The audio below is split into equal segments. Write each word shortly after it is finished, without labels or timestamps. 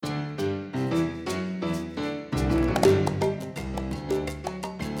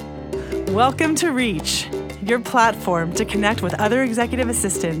Welcome to Reach, your platform to connect with other executive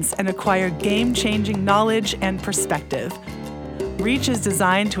assistants and acquire game-changing knowledge and perspective. Reach is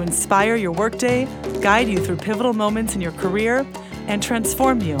designed to inspire your workday, guide you through pivotal moments in your career, and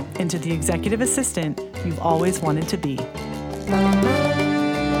transform you into the executive assistant you've always wanted to be.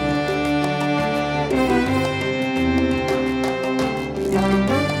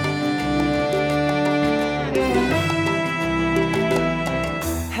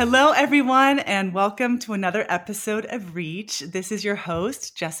 Hello, everyone, and welcome to another episode of Reach. This is your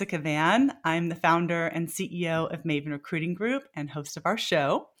host, Jessica Van. I'm the founder and CEO of Maven Recruiting Group and host of our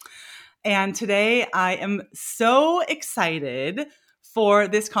show. And today I am so excited for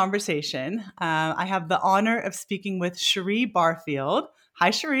this conversation. I have the honor of speaking with Cherie Barfield. Hi,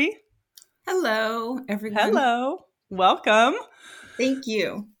 Cherie. Hello, everyone. Hello. Welcome. Thank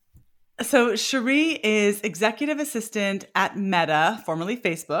you. So Cherie is executive assistant at Meta, formerly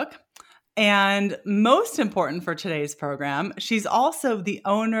Facebook. And most important for today's program, she's also the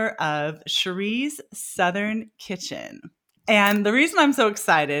owner of Cherie's Southern Kitchen. And the reason I'm so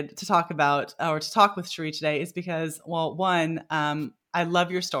excited to talk with Cherie today is because, well, one, I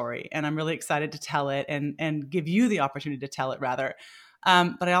love your story and I'm really excited to tell it and give you the opportunity to tell it rather.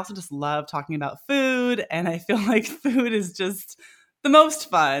 But I also just love talking about food, and I feel like food is just the most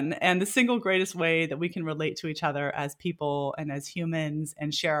fun and the single greatest way that we can relate to each other as people and as humans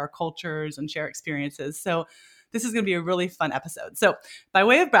and share our cultures and share experiences. So this is going to be a really fun episode. So by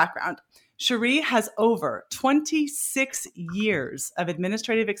way of background, Cherie has over 26 years of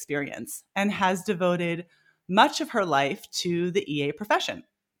administrative experience and has devoted much of her life to the EA profession.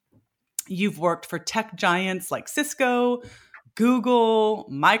 You've worked for tech giants like Cisco, Google,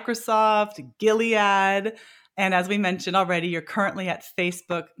 Microsoft, Gilead, and as we mentioned already, you're currently at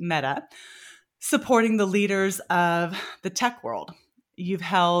Facebook Meta, supporting the leaders of the tech world. You've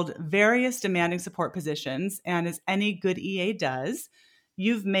held various demanding support positions, and as any good EA does,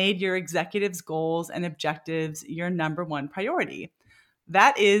 you've made your executives' goals and objectives your number one priority.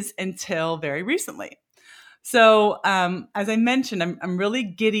 That is until very recently. So as I mentioned, I'm really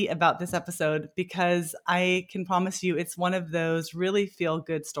giddy about this episode because I can promise you it's one of those really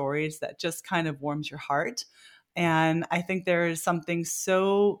feel-good stories that just kind of warms your heart. And I think there is something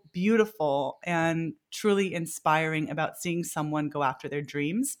so beautiful and truly inspiring about seeing someone go after their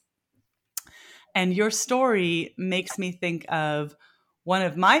dreams. And your story makes me think of one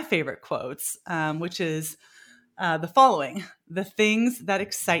of my favorite quotes, which is the following: "The things that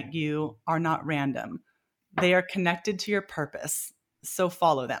excite you are not random. They are connected to your purpose, so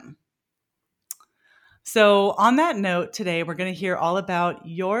follow them." So on that note, today we're going to hear all about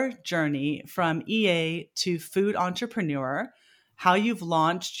your journey from EA to food entrepreneur, how you've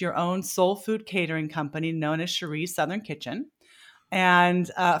launched your own soul food catering company known as Cherie's Southern Kitchen. And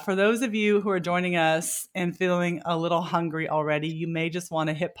for those of you who are joining us and feeling a little hungry already, you may just want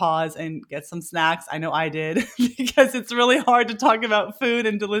to hit pause and get some snacks. I know I did, because it's really hard to talk about food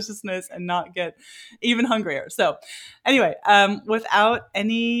and deliciousness and not get even hungrier. So anyway, without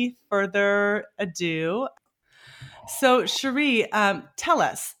any further ado, so Cherie, tell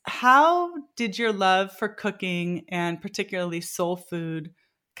us, how did your love for cooking and particularly soul food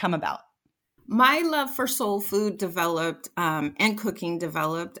come about? My love for soul food developed and cooking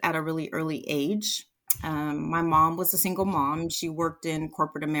developed at a really early age. My mom was a single mom. She worked in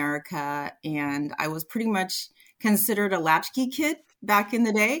corporate America, and I was pretty much considered a latchkey kid back in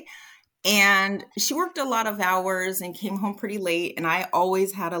the day. And she worked a lot of hours and came home pretty late. And I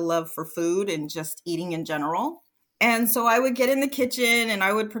always had a love for food and just eating in general. And so I would get in the kitchen and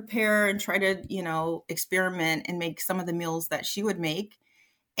I would prepare and try to, experiment and make some of the meals that she would make.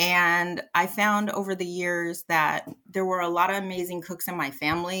 And I found over the years that there were a lot of amazing cooks in my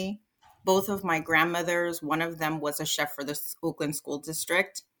family. Both of my grandmothers, one of them was a chef for the Oakland School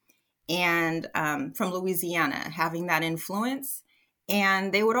District, and from Louisiana, having that influence.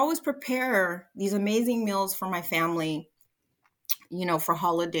 And they would always prepare these amazing meals for my family, for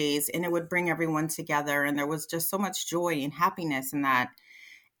holidays, and it would bring everyone together. And there was just so much joy and happiness in that.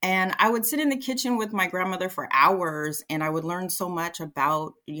 And I would sit in the kitchen with my grandmother for hours, and I would learn so much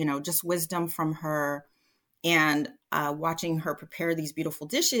about, just wisdom from her, and watching her prepare these beautiful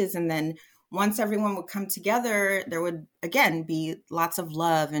dishes. And then once everyone would come together, there would, again, be lots of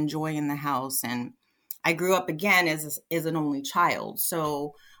love and joy in the house. And I grew up, again, as an only child.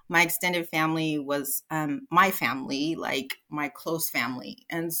 So my extended family was my family, like my close family.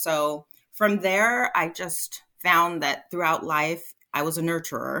 And so from there, I just found that throughout life, I was a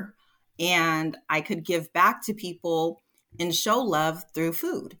nurturer, and I could give back to people and show love through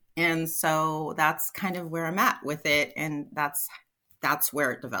food. And so that's kind of where I'm at with it. And that's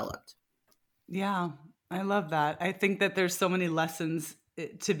where it developed. Yeah, I love that. I think that there's so many lessons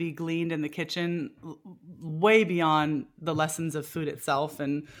to be gleaned in the kitchen, way beyond the lessons of food itself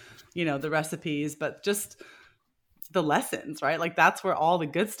and, the recipes, but just the lessons, right? Like that's where all the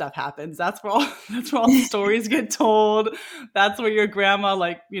good stuff happens. That's where all the stories get told. That's where your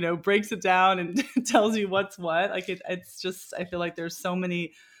grandma breaks it down and tells you what's what. Like it's just, I feel like there's so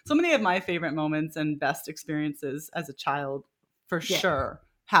many of my favorite moments and best experiences as a child for Yeah. sure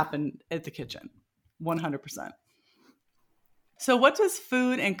happened at the kitchen. 100%. So what does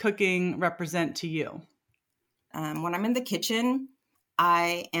food and cooking represent to you? When I'm in the kitchen,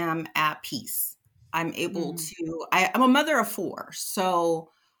 I am at peace. I'm able to, I'm a mother of four. So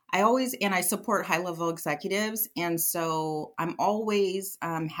I support high level executives. And so I'm always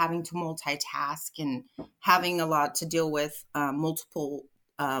having to multitask and having a lot to deal with multiple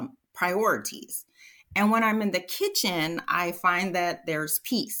priorities. And when I'm in the kitchen, I find that there's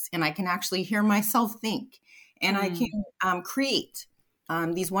peace and I can actually hear myself think and I can create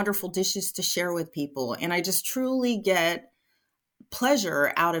these wonderful dishes to share with people. And I just truly get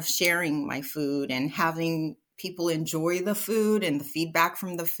pleasure out of sharing my food and having people enjoy the food and the feedback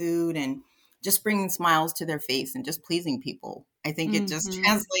from the food and just bringing smiles to their face and just pleasing people. I think it just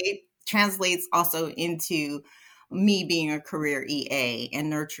translates also into me being a career EA and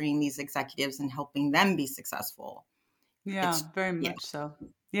nurturing these executives and helping them be successful. Yeah, very much so.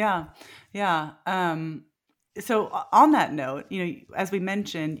 Yeah. Yeah. So on that note, as we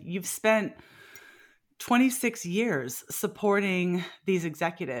mentioned, you've spent 26 years supporting these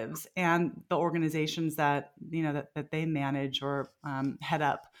executives and the organizations that, that they manage or head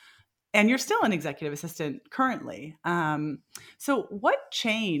up. And you're still an executive assistant currently. So what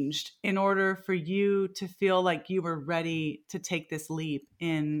changed in order for you to feel like you were ready to take this leap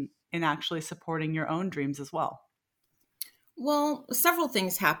in actually supporting your own dreams as well? Well, several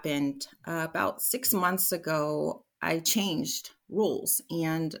things happened. About 6 months ago, I changed roles.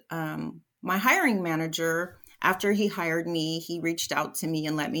 And my hiring manager, after he hired me, he reached out to me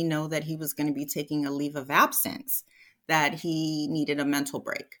and let me know that he was going to be taking a leave of absence, that he needed a mental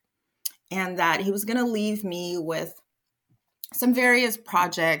break, and that he was going to leave me with some various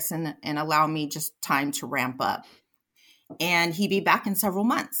projects and allow me just time to ramp up. And he'd be back in several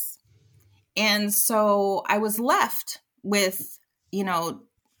months. And so I was left with,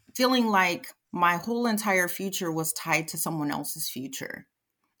 feeling like my whole entire future was tied to someone else's future.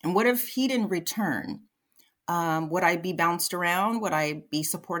 And what if he didn't return? Would I be bounced around? Would I be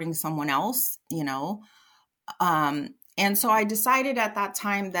supporting someone else? And so I decided at that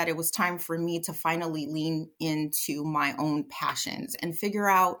time that it was time for me to finally lean into my own passions and figure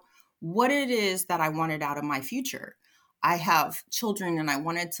out what it is that I wanted out of my future. I have children and I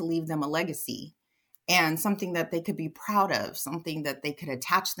wanted to leave them a legacy and something that they could be proud of, something that they could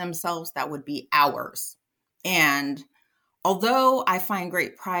attach themselves that would be ours. And although I find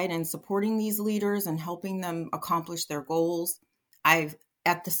great pride in supporting these leaders and helping them accomplish their goals, I've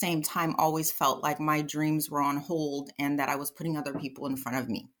at the same time always felt like my dreams were on hold and that I was putting other people in front of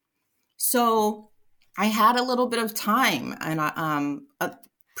me. So I had a little bit of time, and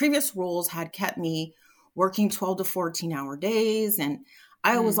previous roles had kept me working 12 to 14-hour days, and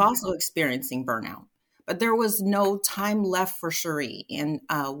I was also experiencing burnout. But there was no time left for Cherie and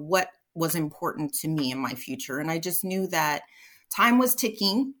what was important to me in my future. And I just knew that time was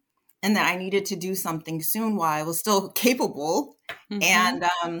ticking and that I needed to do something soon while I was still capable. And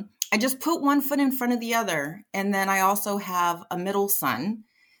I just put one foot in front of the other. And then I also have a middle son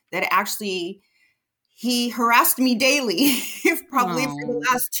that actually, he harassed me daily, probably for the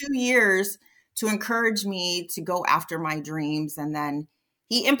last 2 years, to encourage me to go after my dreams. And then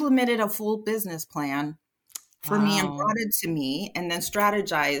he implemented a full business plan for me and brought it to me and then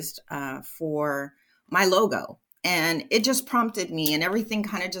strategized for my logo. And it just prompted me and everything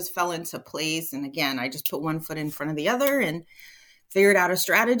kind of just fell into place. And again, I just put one foot in front of the other and figured out a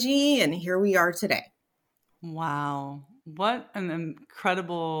strategy. And here we are today. Wow. What an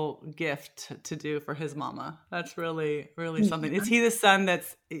incredible gift to do for his mama. That's really, really something. Is he the son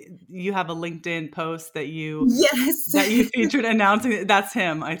you have a LinkedIn post that you featured announcing? That's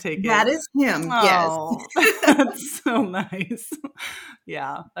him, I take it. That is him. Oh, yes. That's so nice.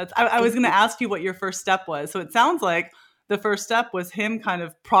 Yeah. I was going to ask you what your first step was. So it sounds like the first step was him kind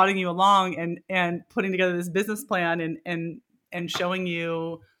of prodding you along and putting together this business plan and showing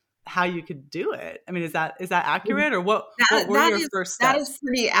you how you could do it. I mean, is that accurate, or what were your first steps? That is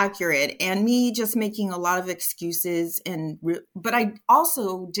pretty accurate. And me just making a lot of excuses but I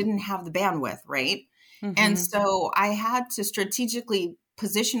also didn't have the bandwidth, right? And so I had to strategically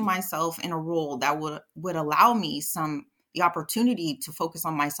position myself in a role that would allow me the opportunity to focus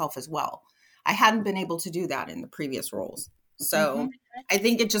on myself as well. I hadn't been able to do that in the previous roles. Mm-hmm. So I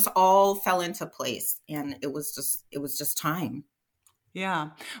think it just all fell into place, and it was just time. Yeah.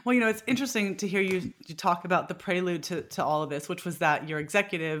 Well, it's interesting to hear you talk about the prelude to all of this, which was that your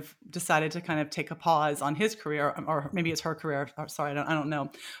executive decided to kind of take a pause on his career, or maybe it's her career. Sorry, I don't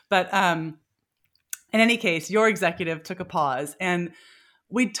know. But in any case, your executive took a pause. And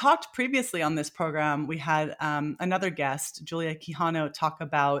we talked previously on this program, we had another guest, Julia Quijano, talk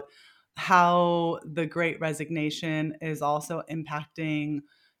about how the Great Resignation is also impacting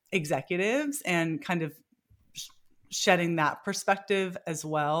executives and kind of shedding that perspective as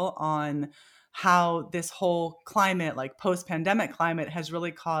well on how this whole climate, like post-pandemic climate, has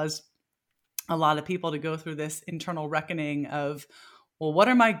really caused a lot of people to go through this internal reckoning of, well, what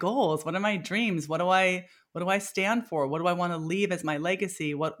are my goals? What are my dreams? What do I stand for? What do I want to leave as my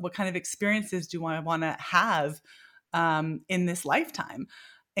legacy? What kind of experiences do I want to have in this lifetime?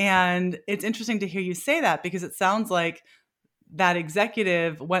 And it's interesting to hear you say that, because it sounds like that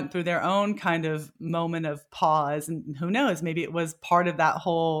executive went through their own kind of moment of pause, and who knows, maybe it was part of that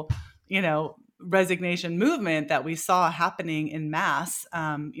whole, resignation movement that we saw happening in mass,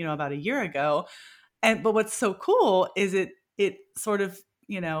 about a year ago. But what's so cool is it sort of,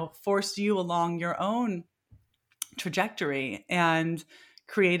 forced you along your own trajectory and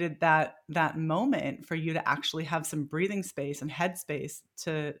created that moment for you to actually have some breathing space and headspace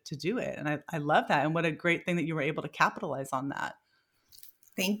to do it. And I love that. And what a great thing that you were able to capitalize on that.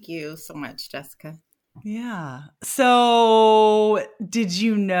 Thank you so much, Jessica. Yeah. So did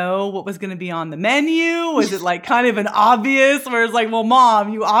you know what was going to be on the menu? Was it like kind of an obvious, where it's like, well, Mom,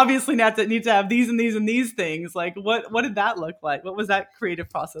 you obviously need to have these and these and these things. Like what did that look like? What was that creative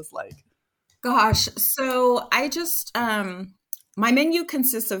process like? Gosh, so I just my menu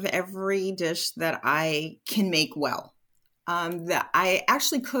consists of every dish that I can make well. That I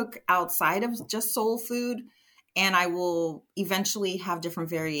actually cook outside of just soul food, and I will eventually have different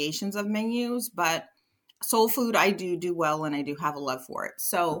variations of menus, but soul food I do well, and I do have a love for it.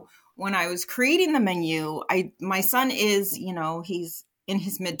 So when I was creating the menu, my son is, he's in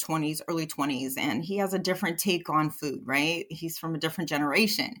his mid-20s, early 20s, and he has a different take on food, right? He's from a different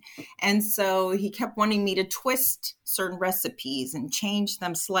generation. And so he kept wanting me to twist certain recipes and change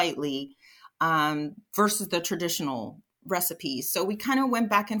them slightly versus the traditional recipes. So we kind of went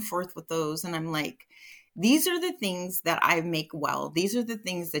back and forth with those. And I'm like, these are the things that I make well. These are the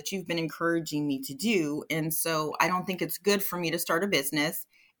things that you've been encouraging me to do. And so I don't think it's good for me to start a business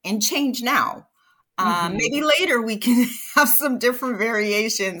and change now. Maybe later we can have some different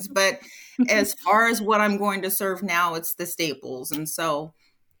variations, but as far as what I'm going to serve now, it's the staples. And so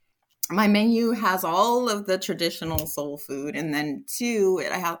my menu has all of the traditional soul food. And then two,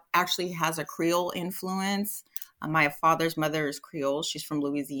 it actually has a Creole influence. My father's mother is Creole. She's from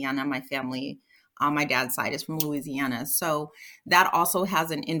Louisiana. My family, my dad's side is from Louisiana. So that also has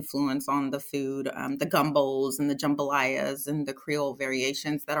an influence on the food, the gumbos and the jambalayas and the Creole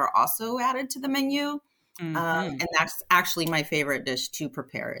variations that are also added to the menu. And that's actually my favorite dish to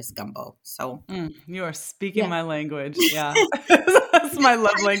prepare is gumbo. So you are speaking my language. Yeah. That's my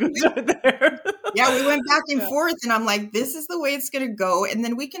love language right there. Yeah, we went back and forth, and I'm like, this is the way it's going to go. And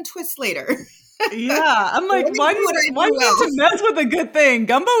then we can twist later. Yeah, I'm like, why do you need to mess with a good thing?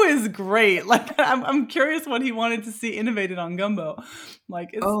 Gumbo is great. Like, I'm curious what he wanted to see innovated on gumbo. Like,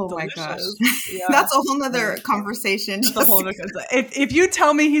 it's delicious. My gosh, that's a whole nother conversation. That's a whole other if you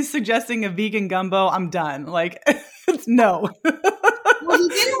tell me he's suggesting a vegan gumbo, I'm done. Like, no. Well, he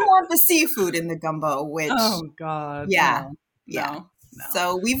didn't want the seafood in the gumbo, which God, no.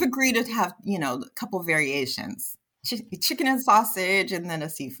 So we've agreed to have a couple variations: chicken and sausage, and then a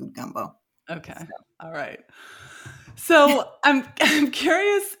seafood gumbo. Okay. So. All right. So I'm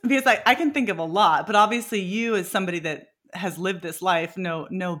curious, because I can think of a lot, but obviously you, as somebody that has lived this life,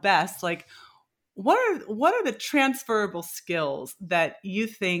 know best. Like, what are the transferable skills that you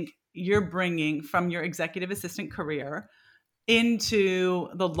think you're bringing from your executive assistant career into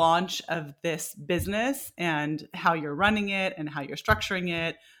the launch of this business and how you're running it and how you're structuring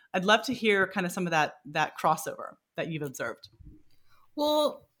it? I'd love to hear kind of some of that crossover that you've observed.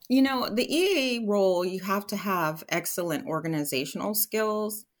 Well, the EA role, you have to have excellent organizational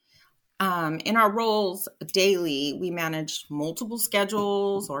skills. In our roles daily, we manage multiple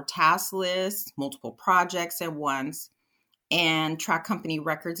schedules or task lists, multiple projects at once, and track company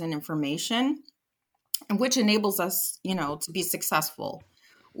records and information, and which enables us, to be successful,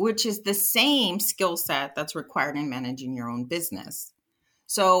 which is the same skill set that's required in managing your own business.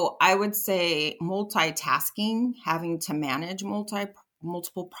 So I would say multitasking, having to manage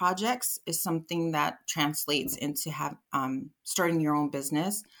multiple projects is something that translates into starting your own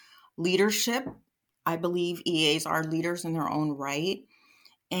business. Leadership. I believe EAs are leaders in their own right.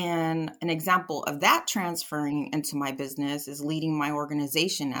 And an example of that transferring into my business is leading my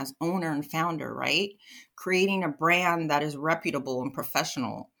organization as owner and founder, right? Creating a brand that is reputable and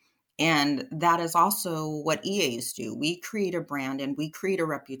professional. And that is also what EAs do. We create a brand and we create a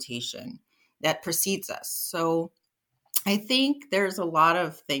reputation that precedes us. So I think there's a lot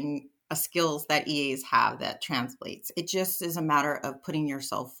of skills that EAs have that translates. It just is a matter of putting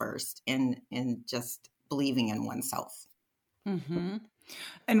yourself first and just believing in oneself. Mm-hmm.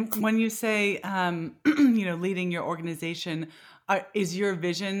 And when you say, leading your organization, is your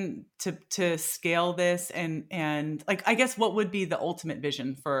vision to scale this and like, I guess what would be the ultimate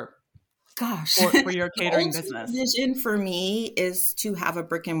vision for your The catering ultimate business? vision for me is to have a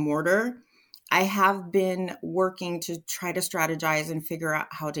brick and mortar. I have been working to try to strategize and figure out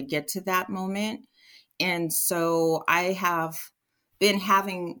how to get to that moment. And so I have been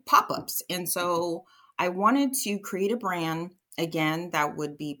having pop-ups. And so I wanted to create a brand again that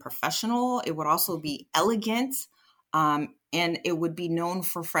would be professional. It would also be elegant, and it would be known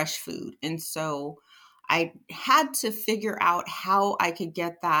for fresh food. And so I had to figure out how I could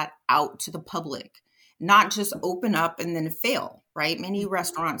get that out to the public, not just open up and then fail, right? Many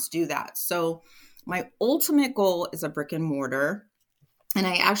restaurants do that. So my ultimate goal is a brick and mortar. And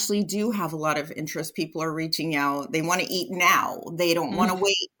I actually do have a lot of interest. People are reaching out. They want to eat now. They don't want to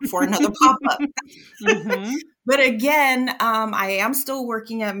wait for another pop-up. Mm-hmm. But again, I am still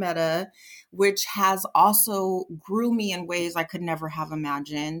working at Meta, which has also grew me in ways I could never have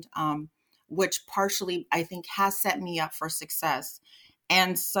imagined, which partially I think has set me up for success.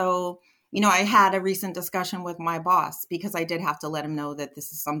 And so, I had a recent discussion with my boss because I did have to let him know that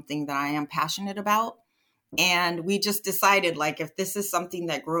this is something that I am passionate about. And we just decided, like, if this is something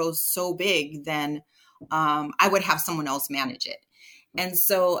that grows so big, then I would have someone else manage it. And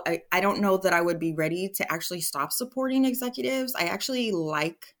so I don't know that I would be ready to actually stop supporting executives. I actually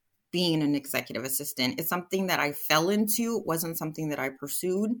like being an executive assistant. It's something that I fell into. It wasn't something that I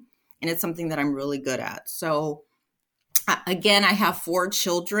pursued. And it's something that I'm really good at. So again, I have 4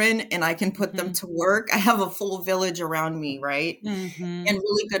 children and I can put them to work. I have a full village around me, right? Mm-hmm. And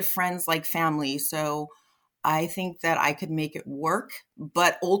really good friends like family. So I think that I could make it work,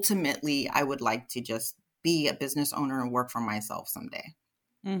 but ultimately I would like to just be a business owner and work for myself someday.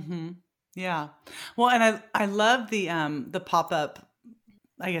 Mm-hmm. Yeah. Well, and I love the pop-up,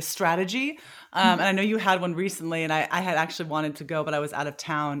 I guess, strategy. And I know you had one recently and I had actually wanted to go, but I was out of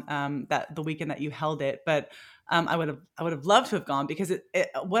town that the weekend that you held it. But I would have loved to have gone because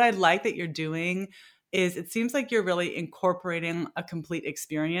what I like that you're doing is it seems like you're really incorporating a complete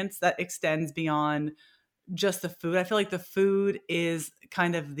experience that extends beyond just the food. I feel like the food is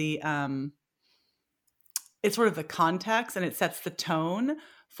kind of it's sort of the context and it sets the tone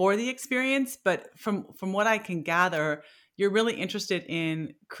for the experience. But from what I can gather, you're really interested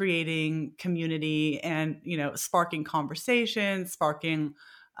in creating community and, sparking conversation, sparking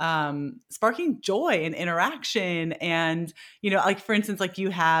joy and interaction. And, like, for instance, like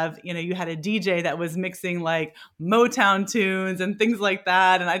you had a DJ that was mixing like Motown tunes and things like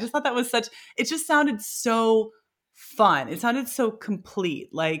that. And I just thought that was it just sounded so fun. It sounded so complete.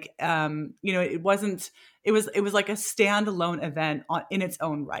 Like, it was like a standalone event in its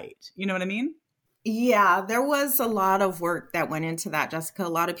own right. You know what I mean? Yeah, there was a lot of work that went into that, Jessica. A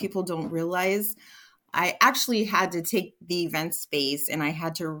lot of people don't realize I actually had to take the event space and I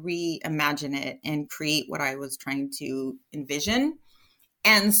had to reimagine it and create what I was trying to envision.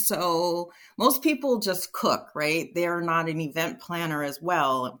 And so most people just cook, right? They're not an event planner as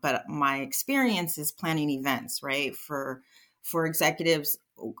well, but my experience is planning events, right? For executives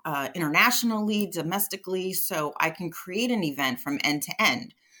internationally, domestically, so I can create an event from end to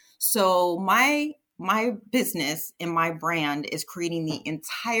end. So my business and my brand is creating the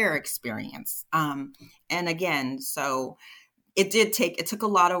entire experience. And again, so it took a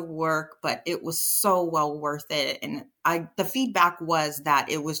lot of work, but it was so well worth it. And the feedback was that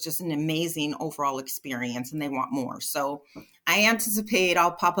it was just an amazing overall experience and they want more. So I anticipate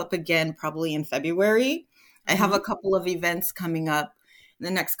I'll pop up again probably in February. I have a couple of events coming up in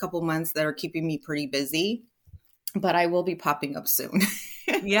the next couple months that are keeping me pretty busy, but I will be popping up soon.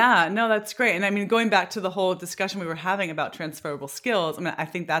 Yeah, no, that's great. And I mean, going back to the whole discussion we were having about transferable skills, I mean, I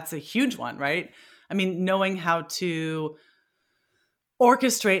think that's a huge one, right? I mean, knowing how to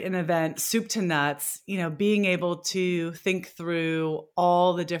orchestrate an event, soup to nuts, being able to think through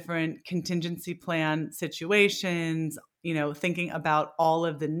all the different contingency plan situations, thinking about all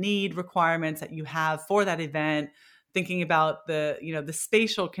of the need requirements that you have for that event, thinking about the, the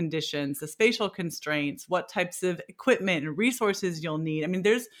spatial conditions, the spatial constraints, what types of equipment and resources you'll need. I mean,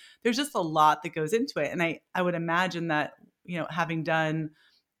 there's just a lot that goes into it. And I would imagine that, having done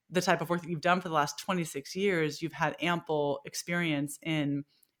the type of work that you've done for the last 26 years, you've had ample experience in,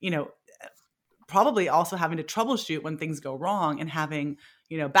 probably also having to troubleshoot when things go wrong and having,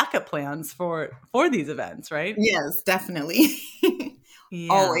 backup plans for these events, right? Yes, definitely. Yeah.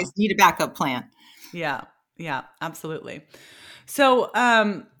 Always need a backup plan. Yeah. Yeah, absolutely. So,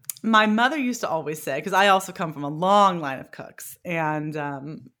 my mother used to always say, because I also come from a long line of cooks, and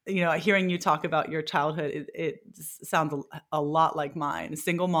hearing you talk about your childhood, it sounds a lot like mine.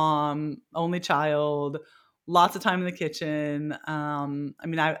 Single mom, only child, lots of time in the kitchen. I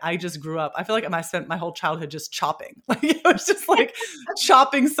mean, I just grew up. I feel like I spent my whole childhood just chopping. Like it was just like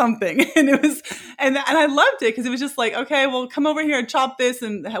chopping something, and it was, and I loved it because it was just like, okay, well, come over here and chop this,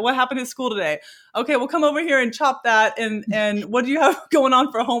 and what happened at school today? Okay, well, come over here and chop that, and what do you have going on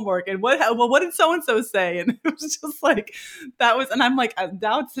for homework? And what did so and so say? And it was just like that was, and I'm like,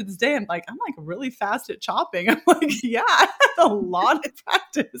 now to this day, I'm like really fast at chopping. I'm like, yeah, I had a lot of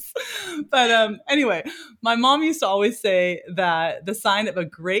practice. But anyway, my mom used to always say that the sign of a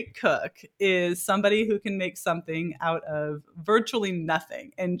great cook is somebody who can make something out of virtually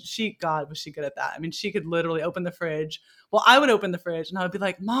nothing. And God, was she good at that? I mean, she could literally open the fridge. Well, I would open the fridge and I would be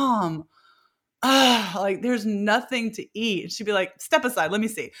like, Mom, like there's nothing to eat. And she'd be like, step aside, let me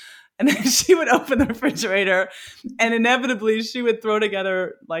see. And then she would open the refrigerator and inevitably she would throw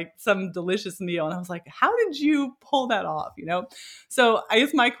together like some delicious meal. And I was like, how did you pull that off? So I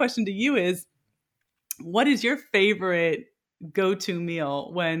guess my question to you is, what is your favorite go-to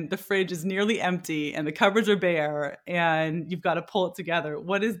meal when the fridge is nearly empty and the cupboards are bare and you've got to pull it together?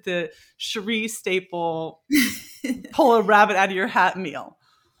 What is the Cherie staple pull a rabbit out of your hat meal?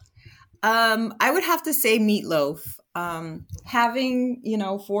 I would have to say meatloaf. Having,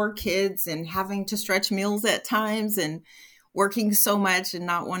 4 kids and having to stretch meals at times and working so much and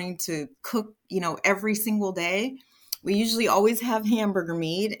not wanting to cook, every single day, we usually always have hamburger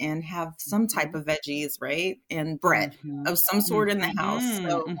meat and have some type of veggies, right? And bread of some sort in the house.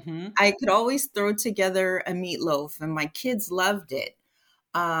 So I could always throw together a meatloaf and my kids loved it.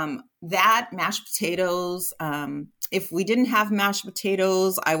 That mashed potatoes, if we didn't have mashed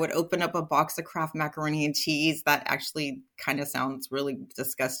potatoes, I would open up a box of Kraft macaroni and cheese. That actually kind of sounds really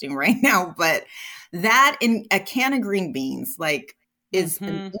disgusting right now, but that in a can of green beans, like is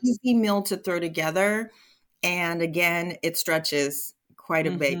an easy meal to throw together. And again, it stretches quite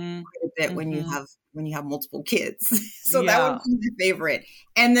a bit when you have multiple kids. So that would be my favorite.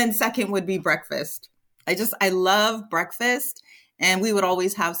 And then second would be breakfast. I love breakfast. And we would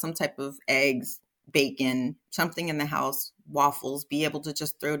always have some type of eggs, bacon, something in the house, waffles, be able to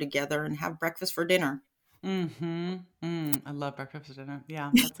just throw together and have breakfast for dinner. I love breakfast for dinner.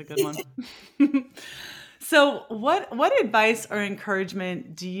 Yeah, that's a good one. So what advice or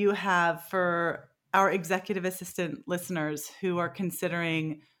encouragement do you have for our executive assistant listeners who are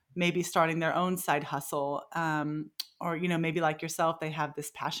considering maybe starting their own side hustle? Or, maybe like yourself, they have this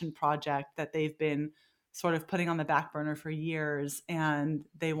passion project that they've been sort of putting on the back burner for years and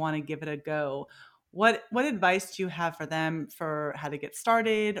they want to give it a go. What advice do you have for them for how to get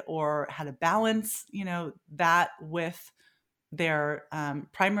started or how to balance, that with their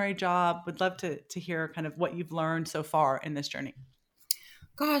primary job? Would love to hear kind of what you've learned so far in this journey.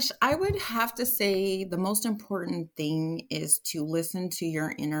 Gosh, I would have to say the most important thing is to listen to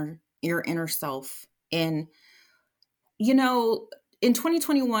your inner self. And, in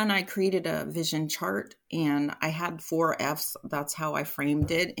 2021, I created a vision chart and I had 4 F's. That's how I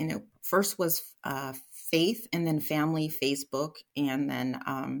framed it. And it first was faith, and then family, Facebook, and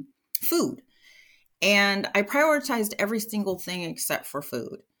then food. And I prioritized every single thing except for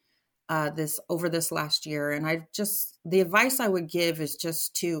food over this last year. And the advice I would give is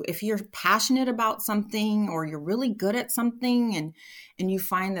just to, if you're passionate about something or you're really good at something and you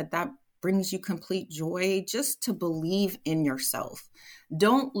find that brings you complete joy, just to believe in yourself.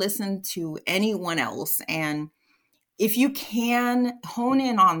 Don't listen to anyone else. And if you can, hone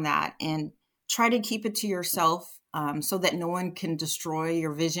in on that and try to keep it to yourself so that no one can destroy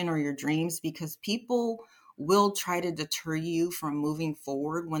your vision or your dreams, because people will try to deter you from moving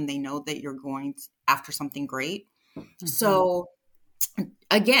forward when they know that you're going after something great. So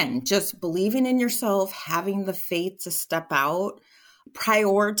again, just believing in yourself, having the faith to step out,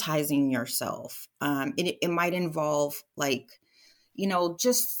 prioritizing yourself. It might involve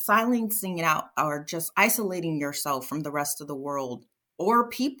just silencing it out or just isolating yourself from the rest of the world or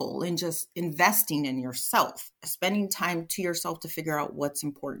people and just investing in yourself, spending time to yourself to figure out what's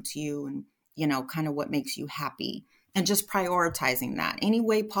important to you and, kind of what makes you happy. and just prioritizing that any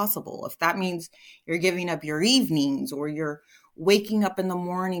way possible. If that means you're giving up your evenings, or you're waking up in the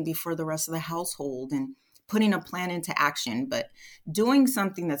morning before the rest of the household and putting a plan into action, but doing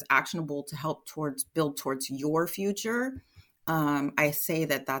something that's actionable to help build towards your future. I say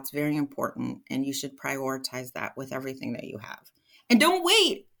that that's very important, and you should prioritize that with everything that you have. And don't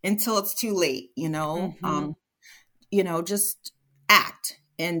wait until it's too late, just act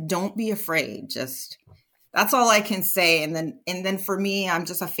and don't be afraid. Just, that's all I can say. And then for me, I'm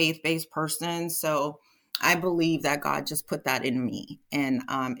just a faith-based person. So I believe that God just put that in me, and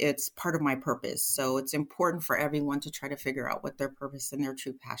it's part of my purpose. So it's important for everyone to try to figure out what their purpose and their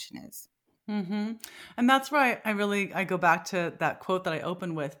true passion is. Mm-hmm. And that's why I go back to that quote that I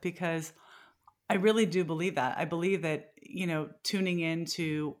opened with, because I really do believe that. I believe that, tuning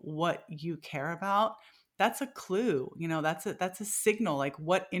into what you care about, that's a clue, that's a signal, like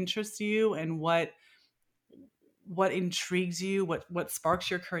what interests you and what intrigues you, what sparks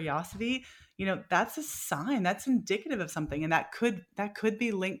your curiosity, that's a sign, that's indicative of something. And that could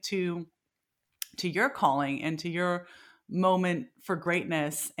be linked to your calling and to your moment for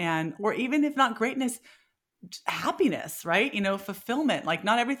greatness, or even if not greatness, happiness, right? Fulfillment. Like,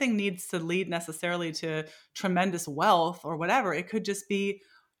 not everything needs to lead necessarily to tremendous wealth or whatever. It could just be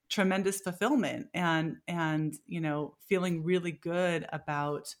tremendous fulfillment and feeling really good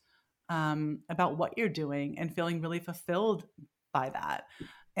about what you're doing and feeling really fulfilled by that.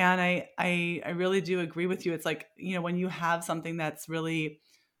 And I really do agree with you. It's like, when you have something that's really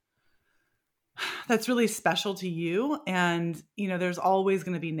special to you, and there's always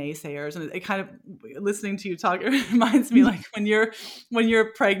going to be naysayers, and it kind of, listening to you talk, it reminds me, like when you're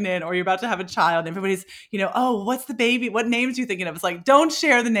pregnant or you're about to have a child, everybody's oh, what's the baby, what names are you thinking of? It's like, don't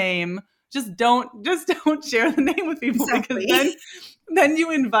share the name, just don't share the name with people. Exactly. Because then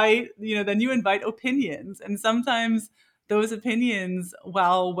you invite opinions, and sometimes those opinions,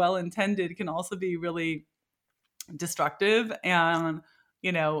 while well intended, can also be really destructive and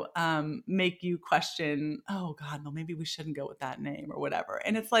make you question, oh God, well, maybe we shouldn't go with that name or whatever.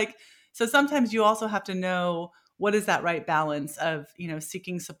 And it's like, so sometimes you also have to know what is that right balance of,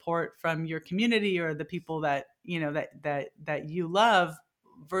 seeking support from your community or the people that, that you love,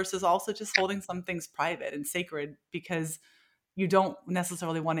 versus also just holding some things private and sacred because you don't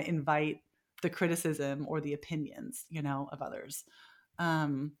necessarily want to invite the criticism or the opinions, of others. I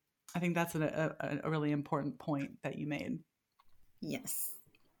think that's a really important point that you made. Yes.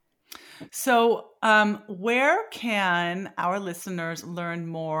 So, where can our listeners learn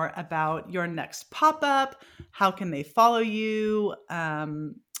more about your next pop-up? How can they follow you?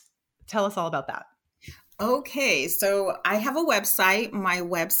 Tell us all about that. Okay, so I have a website. My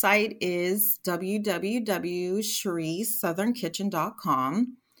website is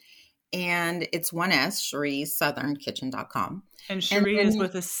www.cheriesouthernkitchen.com. And it's one S, cheriesouthernkitchen.com. And Cherie is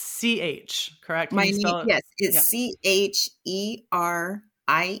with a CH, correct? Can you spell it? Yes, it's CHERIE,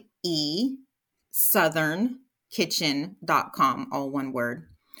 southernkitchen.com, all one word.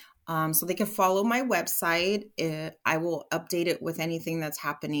 So they can follow my website. I will update it with anything that's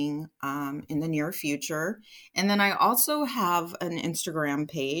happening in the near future. And then I also have an Instagram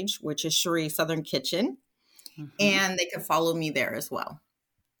page, which is Cherie Southern Kitchen. Mm-hmm. And they can follow me there as well.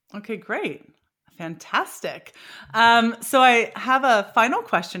 Okay, great. Fantastic. So I have a final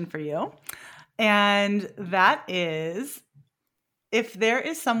question for you. And that is, if there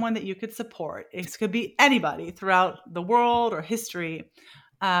is someone that you could support, it could be anybody throughout the world or history,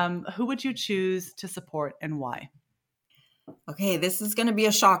 who would you choose to support and why? Okay, this is going to be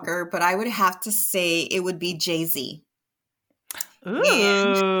a shocker, but I would have to say it would be Jay-Z.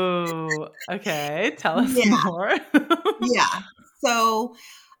 Ooh, okay. Tell us more. Yeah. So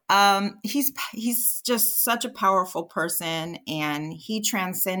he's just such a powerful person, and he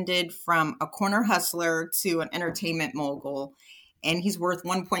transcended from a corner hustler to an entertainment mogul, and he's worth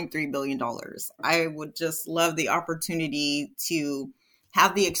 $1.3 billion. I would just love the opportunity to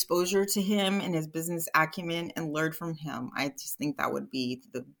have the exposure to him and his business acumen and learn from him. I just think that would be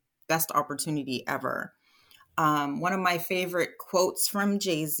the best opportunity ever. One of my favorite quotes from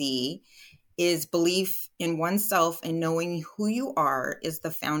Jay-Z is, belief in oneself and knowing who you are is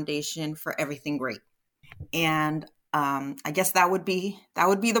the foundation for everything great. And I guess that would be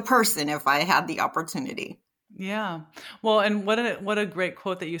the person if I had the opportunity. Yeah. Well, and what a great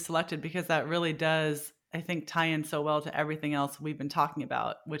quote that you selected, because that really does, I think, tie in so well to everything else we've been talking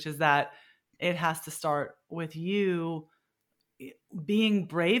about, which is that it has to start with you being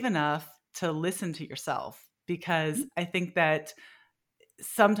brave enough to listen to yourself. Because I think that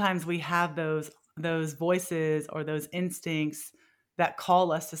sometimes we have those voices or those instincts that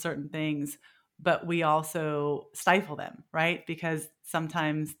call us to certain things, but we also stifle them, right? Because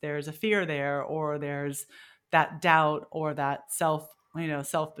sometimes there's a fear there, or there's that doubt, or that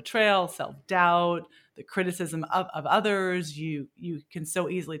self-betrayal, self-doubt, the criticism of others. You can so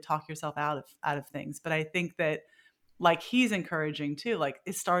easily talk yourself out of things. But I think that, like he's encouraging too, like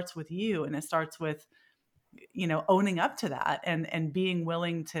it starts with you, and it starts with, owning up to that, and being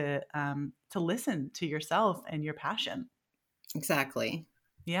willing to listen to yourself and your passion. Exactly.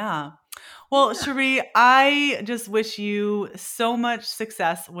 Yeah. Well, Cherie, I just wish you so much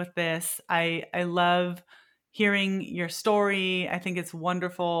success with this. I love hearing your story. I think it's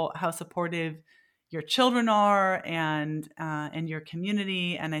wonderful how supportive your children are, and your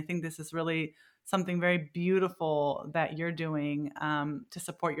community. And I think this is really something very beautiful that you're doing to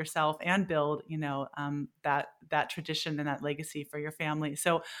support yourself and build, that tradition and that legacy for your family.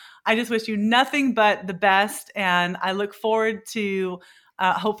 So I just wish you nothing but the best. And I look forward to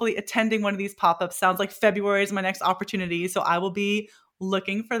hopefully attending one of these pop-ups. Sounds like February is my next opportunity, so I will be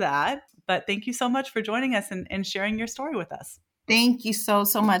looking for that. But thank you so much for joining us and sharing your story with us. Thank you so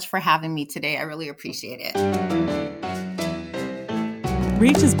much for having me today. I really appreciate it.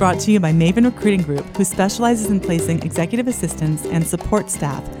 Reach is brought to you by Maven Recruiting Group, who specializes in placing executive assistants and support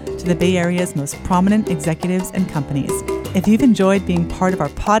staff to the Bay Area's most prominent executives and companies. If you've enjoyed being part of our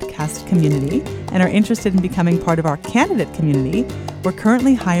podcast community and are interested in becoming part of our candidate community, we're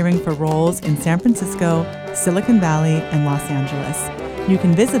currently hiring for roles in San Francisco, Silicon Valley, and Los Angeles. You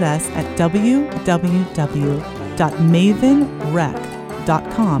can visit us at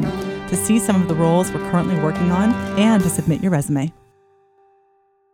www.mavenrec.com to see some of the roles we're currently working on and to submit your resume.